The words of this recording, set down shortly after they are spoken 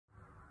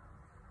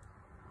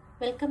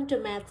Welcome to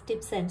Math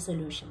Tips and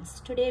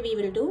Solutions. Today we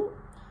will do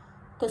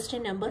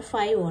question number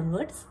 5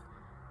 onwards.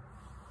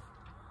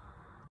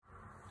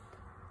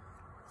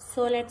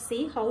 So let's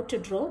see how to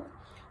draw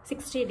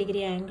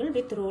 60-degree angle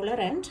with ruler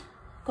and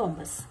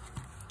compass.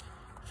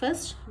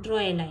 First, draw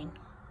a line.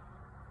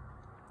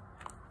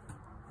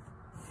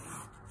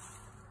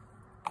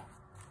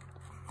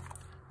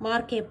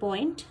 Mark a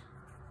point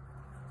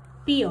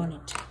P on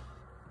it.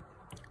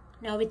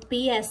 Now with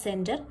P as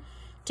center,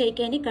 take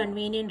any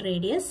convenient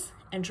radius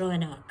and draw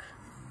an arc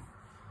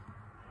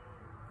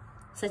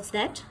such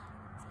that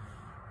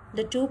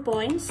the 2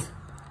 points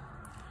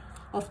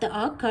of the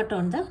arc cut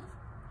on the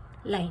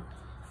line.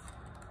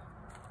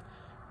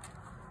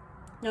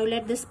 Now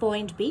let this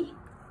point be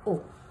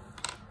O.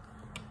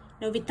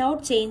 Now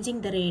without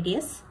changing the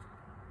radius,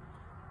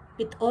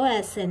 with O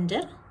as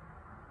center,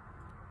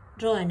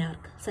 draw an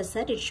arc such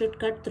that it should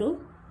cut through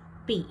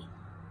P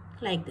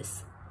like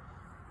this.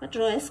 But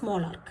draw a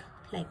small arc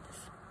like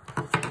this.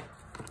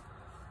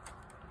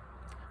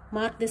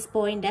 Mark this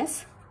point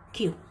as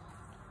Q.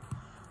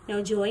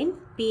 Now join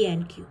P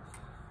and Q.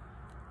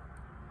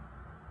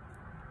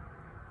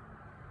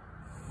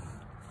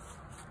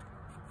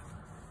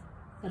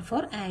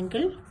 Therefore,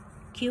 angle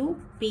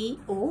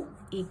QPO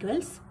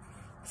equals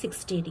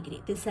 60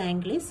 degree. This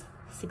angle is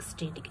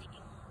 60 degree.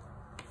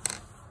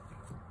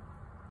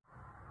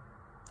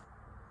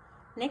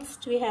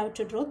 Next, we have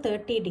to draw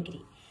 30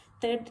 degree.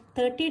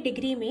 30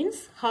 degree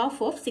means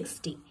half of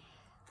 60.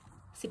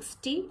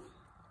 60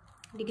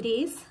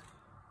 degree is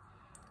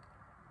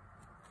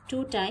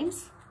 2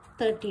 times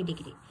 30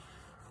 degree.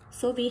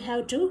 So we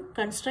have to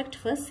construct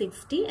first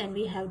 60 and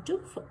we have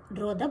to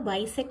draw the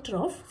bisector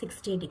of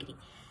 60 degree.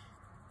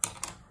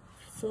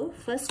 So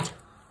first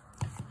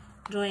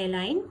draw a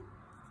line.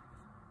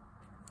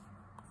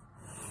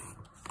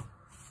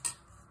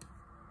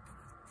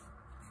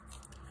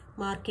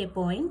 Mark a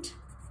point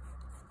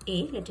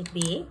A, let it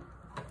be A.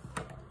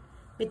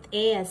 With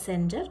A as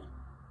center,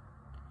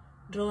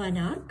 draw an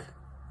arc.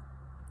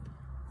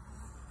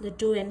 The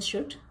 2 ends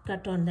should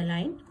cut on the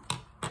line.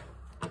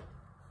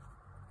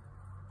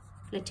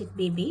 Let it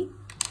be B.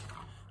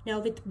 Now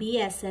with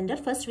B as center,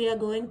 first we are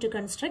going to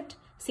construct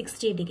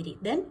 60 degree.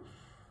 Then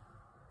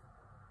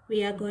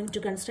we are going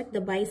to construct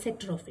the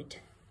bisector of it.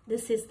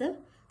 This is the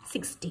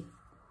 60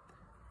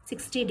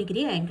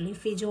 degree angle.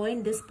 If we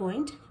join this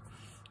point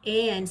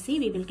A and C,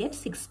 we will get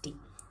 60.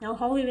 Now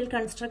how we will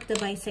construct the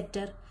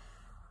bisector?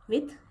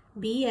 With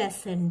B as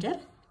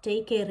center,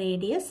 take a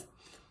radius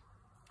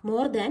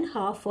more than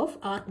half of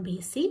arc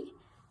BC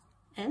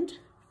and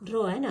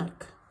draw an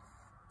arc.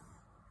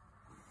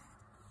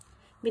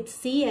 With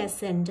C as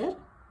center,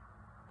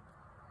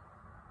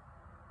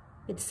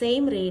 with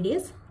same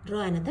radius,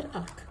 draw another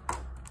arc.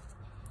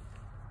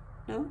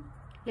 Now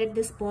let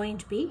this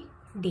point be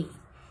D.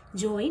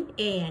 Join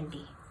A and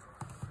D.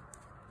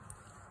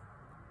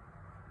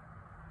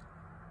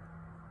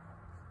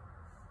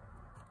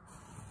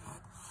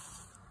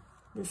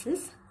 This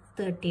is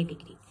 30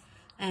 degree.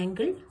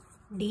 Angle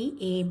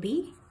DAB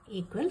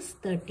equals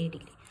 30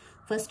 degree.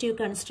 First you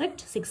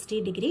construct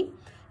 60 degree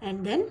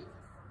and then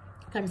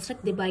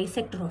construct the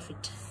bisector of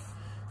it.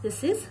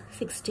 This is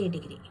 60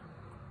 degree.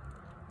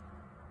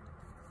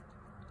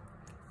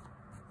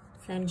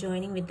 So I am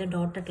joining with the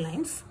dotted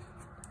lines.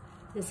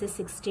 This is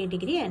 60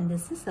 degree and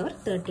this is our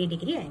 30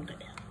 degree angle.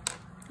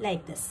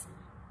 Like this.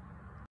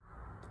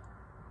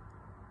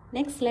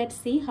 Next, let's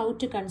see how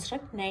to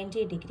construct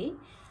 90 degree.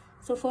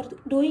 So for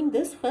doing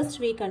this, first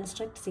we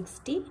construct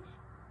 60,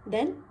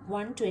 then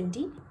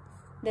 120,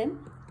 then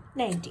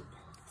 90.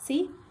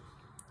 See,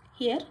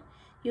 here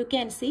you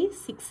can see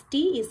 60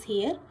 is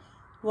here,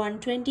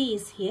 120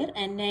 is here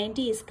and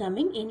 90 is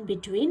coming in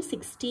between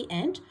 60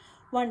 and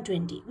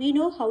 120. We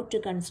know how to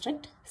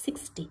construct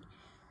 60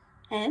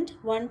 and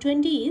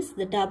 120 is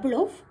the double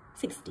of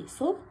 60.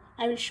 So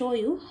I will show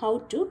you how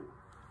to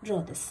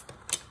draw this.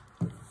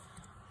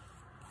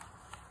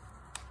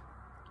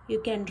 You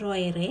can draw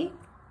a ray.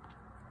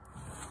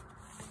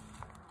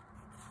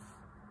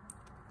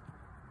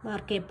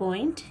 Mark a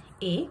point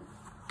A.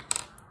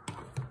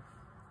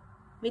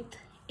 With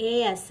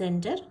A as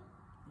center,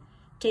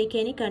 take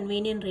any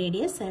convenient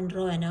radius and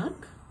draw an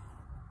arc.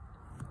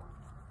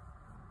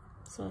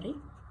 Sorry.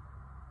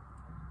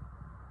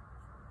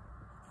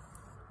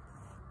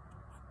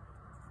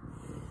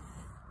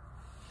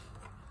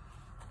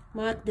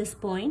 Mark this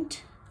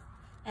point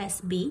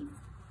as B.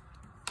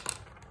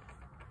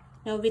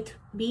 Now with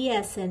B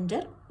as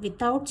center,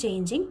 without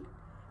changing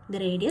the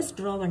radius,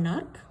 draw an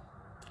arc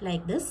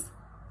like this.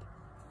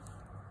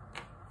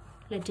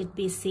 Let it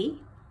be C.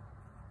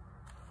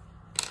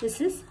 This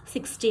is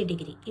 60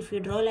 degree. If you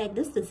draw like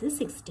this, this is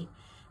 60.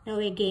 Now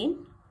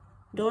again,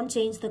 don't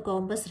change the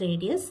compass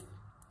radius.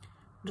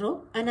 Draw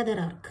another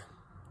arc.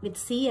 With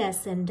C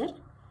as center,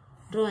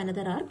 draw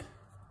another arc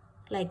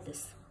like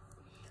this.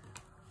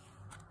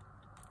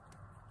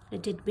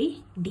 Let it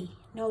be D.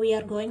 Now we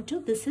are going to,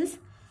 this is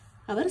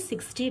our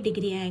 60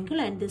 degree angle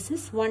and this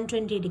is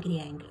 120 degree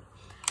angle.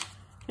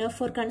 Now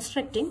for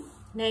constructing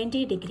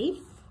 90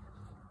 degree,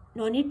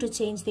 no need to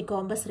change the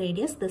compass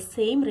radius, the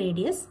same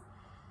radius.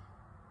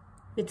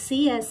 With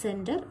C as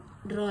center,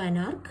 draw an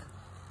arc,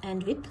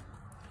 and with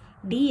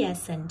D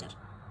as center,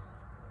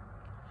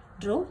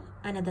 draw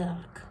another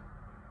arc.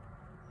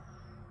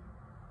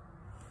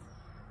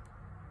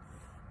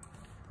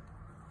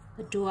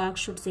 The two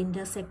arcs should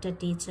intersect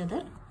at each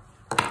other.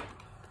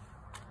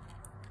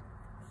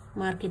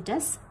 Mark it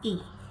as E.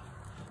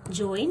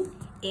 Join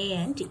A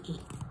and E.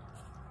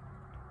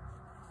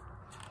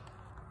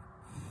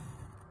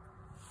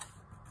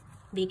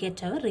 We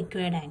get our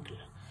required angle.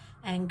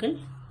 Angle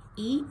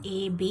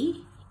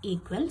EAB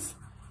equals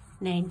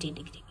 90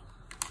 degree.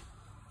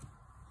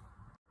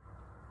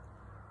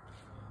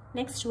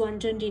 Next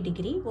 120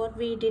 degree. What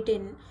we did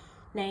in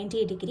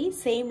 90 degree,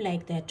 same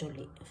like that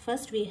only.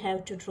 First we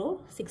have to draw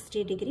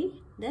 60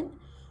 degree, then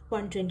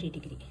 120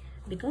 degree.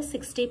 Because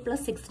 60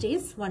 plus 60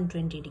 is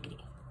 120 degree.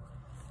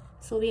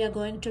 So we are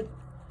going to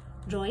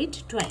draw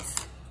it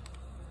twice.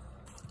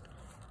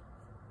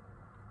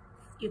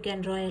 You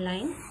can draw a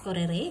line or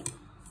a ray.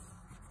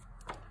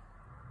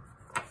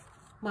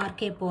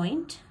 Mark a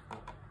point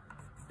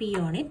P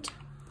on it.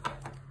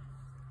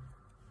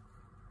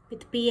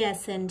 With P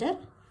as center,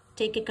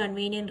 take a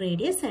convenient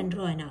radius and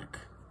draw an arc.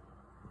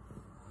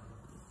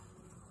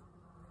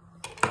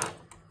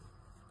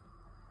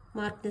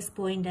 Mark this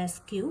point as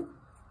Q.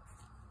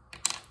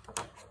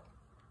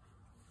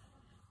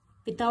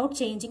 Without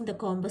changing the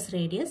compass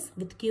radius,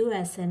 with Q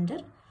as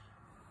center,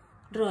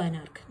 draw an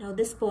arc. Now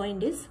this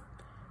point is,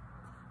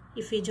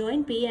 if we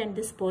join P and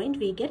this point,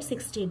 we get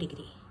 60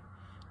 degree.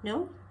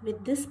 Now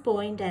with this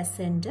point as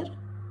center,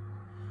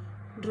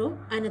 draw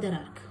another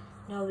arc.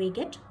 Now we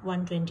get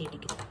 120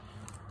 degree.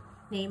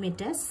 Name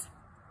it as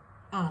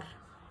R.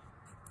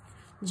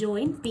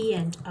 Join P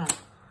and R.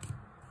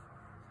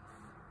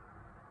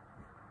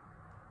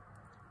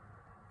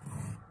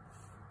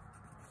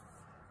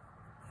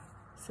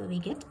 So we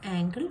get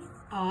angle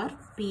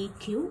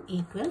RPQ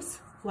equals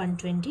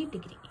 120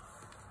 degree.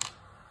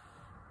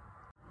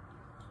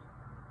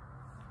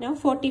 Now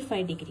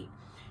 45 degree.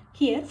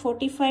 Here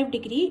 45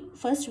 degree,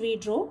 first we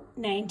draw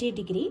 90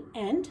 degree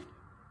and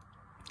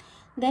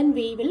then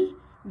we will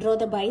draw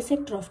the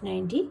bisector of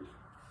 90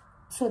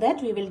 so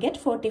that we will get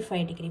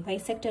 45 degree.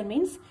 Bisector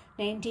means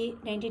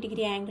 90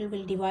 degree angle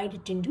will divide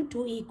it into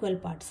two equal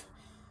parts.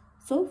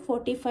 So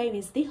 45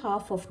 is the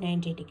half of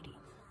 90 degree.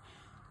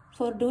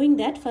 For doing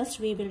that, first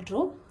we will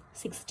draw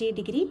 60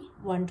 degree,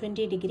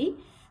 120 degree,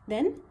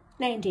 then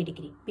 90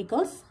 degree,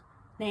 because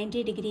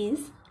 90 degree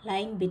is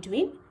lying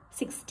between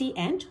 60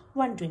 and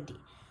 120.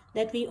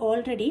 That we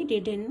already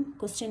did in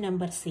question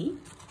number C.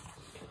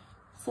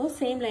 So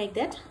same like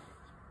that,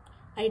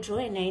 I draw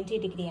a 90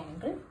 degree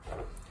angle.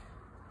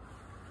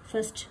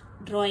 First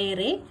draw a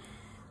ray,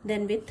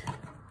 then with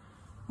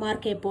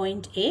mark a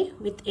point A,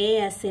 with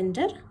A as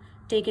center,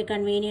 take a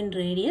convenient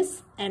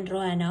radius and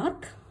draw an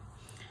arc.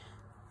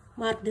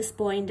 Mark this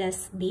point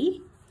as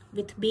B,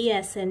 with B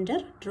as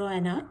center, draw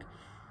an arc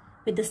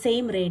with the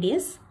same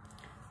radius.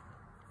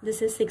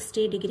 This is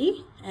 60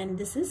 degree and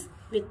this is,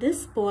 with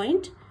this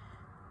point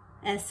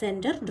as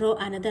center, draw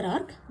another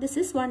arc. This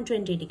is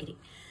 120 degree.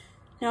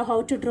 Now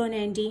how to draw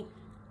 90?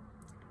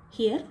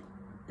 Here,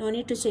 no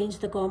need to change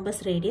the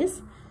compass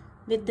radius.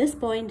 With this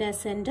point as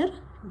center,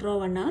 draw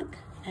one arc,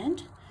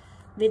 and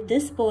with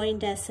this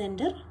point as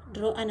center,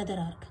 draw another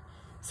arc.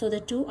 So the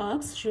two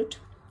arcs should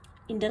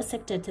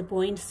intersect at the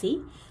point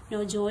C.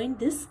 Now join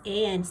this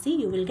A and C,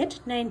 you will get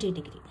 90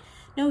 degree.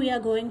 Now we are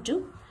going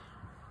to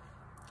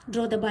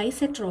draw the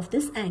bisector of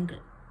this angle.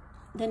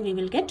 Then we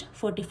will get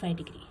 45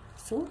 degree.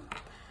 So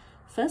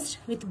first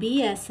with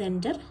B as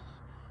center,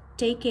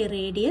 take a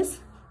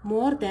radius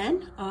more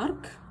than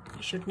arc.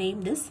 I should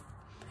name this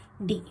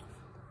D.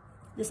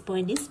 This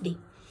point is D.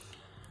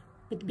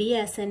 With B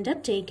as center,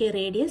 take a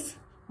radius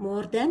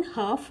more than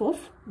half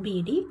of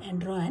BD and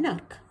draw an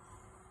arc.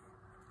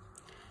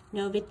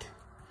 Now with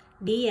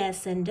D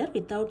as center,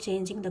 without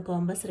changing the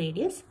compass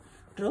radius,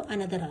 draw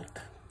another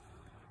arc.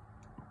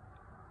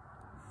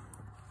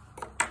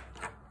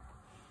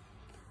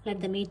 Let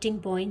the meeting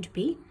point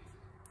be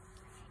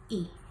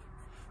E.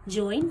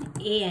 Join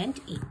A and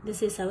E.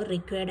 This is our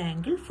required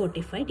angle,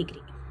 45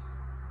 degree.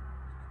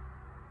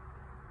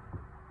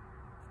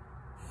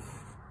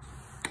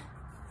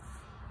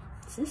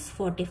 This is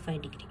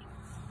 45 degree.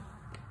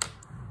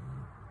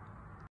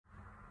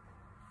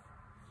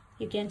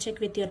 You can check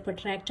with your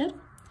protractor.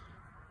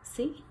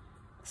 See,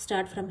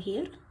 start from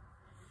here.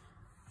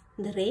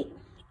 The ray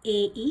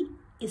AE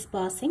is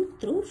passing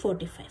through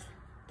 45.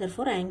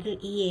 Therefore, angle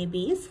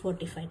EAB is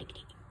 45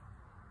 degree.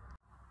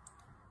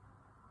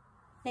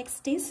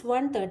 Next is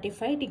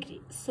 135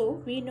 degree.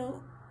 So we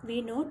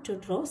know to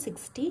draw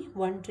 60,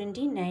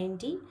 120,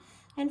 90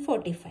 and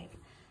 45.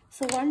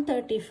 So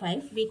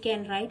 135 we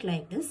can write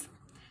like this: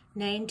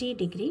 90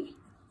 degree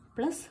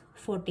plus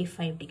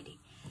 45 degree.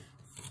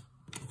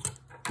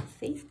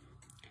 See,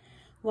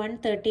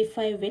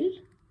 135 will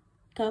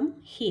come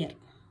here,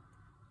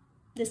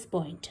 this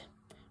point,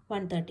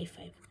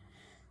 135.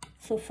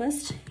 So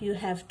first you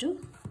have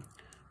to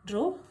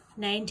draw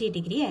 90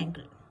 degree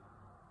angle.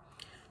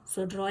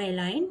 So draw a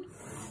line,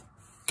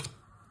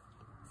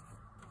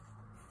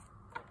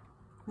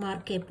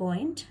 mark a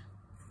point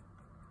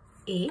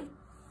A.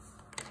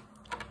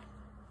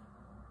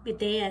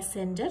 With A as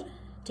center,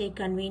 take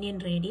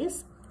convenient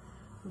radius,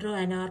 draw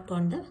an arc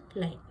on the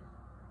line.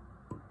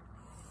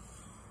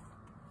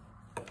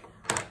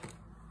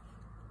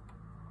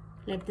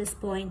 Let this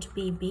point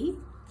be B.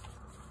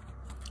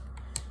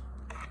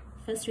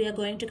 First we are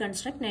going to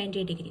construct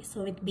 90 degrees.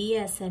 So with B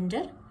as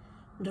center,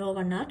 draw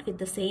one arc with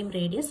the same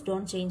radius.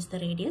 Don't change the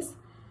radius.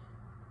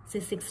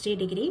 This is 60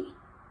 degree.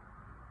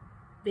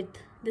 With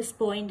this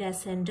point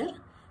as center,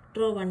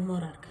 draw one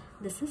more arc.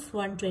 This is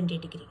 120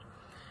 degree.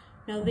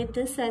 Now with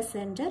this as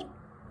center,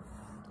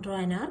 draw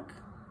an arc.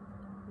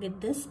 With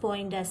this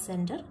point as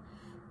center,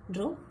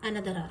 draw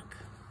another arc.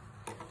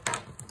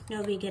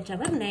 Now we get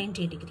our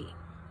 90 degree.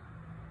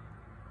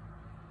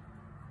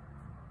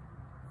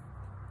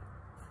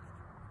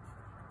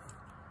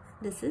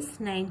 This is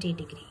 90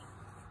 degree.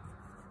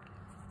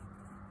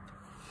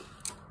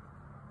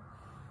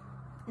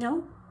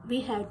 Now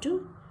we have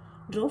to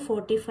draw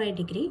 45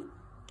 degree.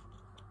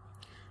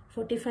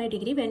 45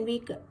 degree, when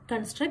we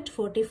construct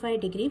 45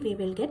 degree, we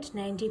will get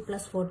 90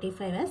 plus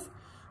 45 as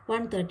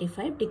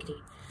 135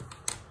 degree.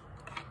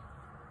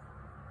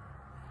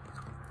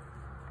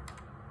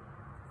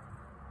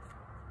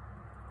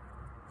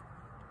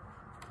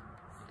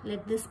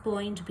 Let this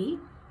point be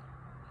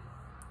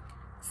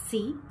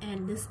C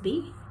and this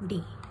be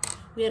D.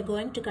 We are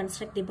going to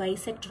construct the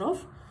bisector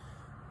of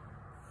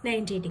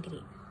 90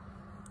 degree.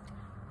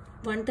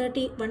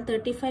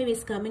 135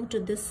 is coming to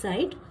this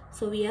side,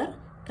 so we are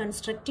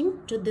constructing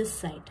to this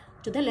side,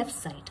 to the left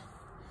side.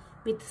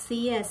 With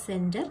C as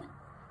center,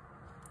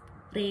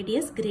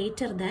 radius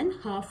greater than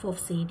half of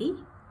CD,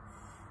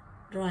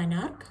 draw an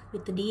arc.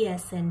 With D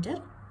as center,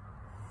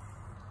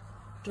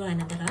 draw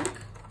another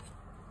arc.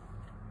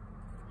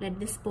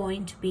 Let this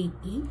point be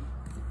E.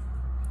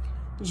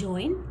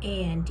 Join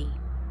A and D.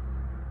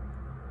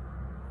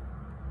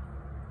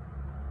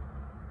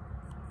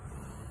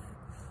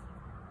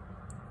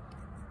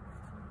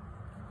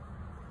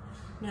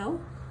 Now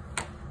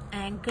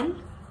angle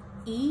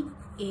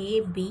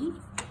EAB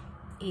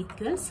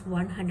equals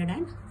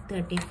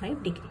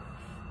 135 degree.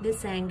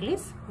 This angle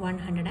is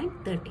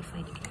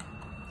 135 degree.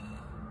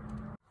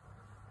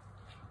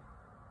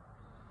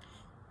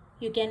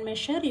 You can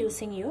measure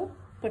using your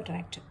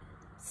protractor.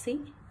 See,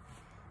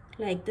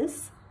 like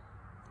this,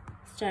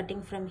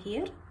 starting from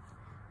here,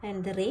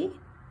 and the ray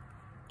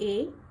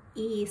AE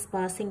is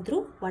passing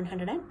through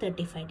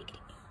 135 degree.